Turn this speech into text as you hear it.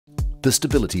The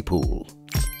stability pool.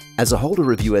 As a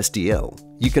holder of USDL,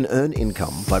 you can earn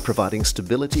income by providing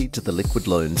stability to the liquid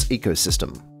loans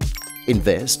ecosystem.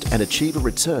 Invest and achieve a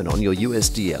return on your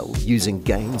USDL using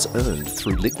gains earned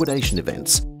through liquidation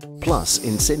events, plus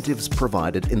incentives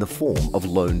provided in the form of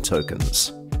loan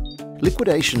tokens.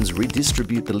 Liquidations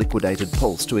redistribute the liquidated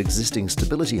pulse to existing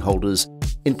stability holders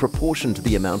in proportion to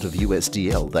the amount of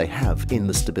USDL they have in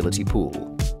the stability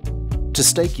pool. To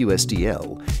stake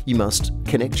USDL, you must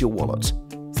connect your wallet,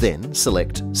 then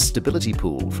select Stability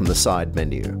Pool from the side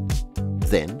menu.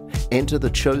 Then enter the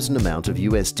chosen amount of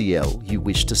USDL you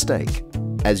wish to stake.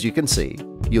 As you can see,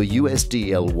 your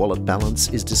USDL wallet balance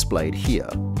is displayed here.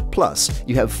 Plus,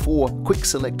 you have 4 quick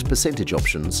select percentage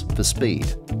options for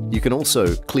speed. You can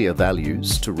also clear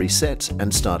values to reset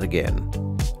and start again.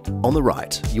 On the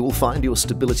right, you will find your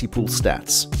stability pool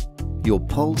stats. Your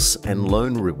pulse and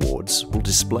loan rewards will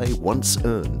display once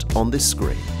earned on this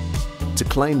screen. To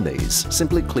claim these,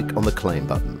 simply click on the Claim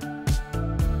button.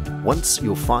 Once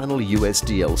your final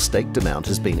USDL staked amount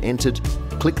has been entered,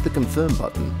 click the Confirm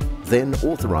button, then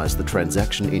authorize the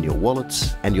transaction in your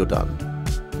wallet and you're done.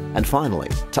 And finally,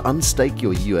 to unstake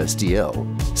your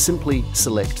USDL, simply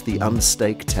select the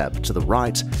Unstake tab to the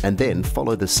right and then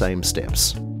follow the same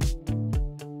steps.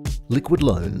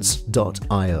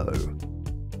 Liquidloans.io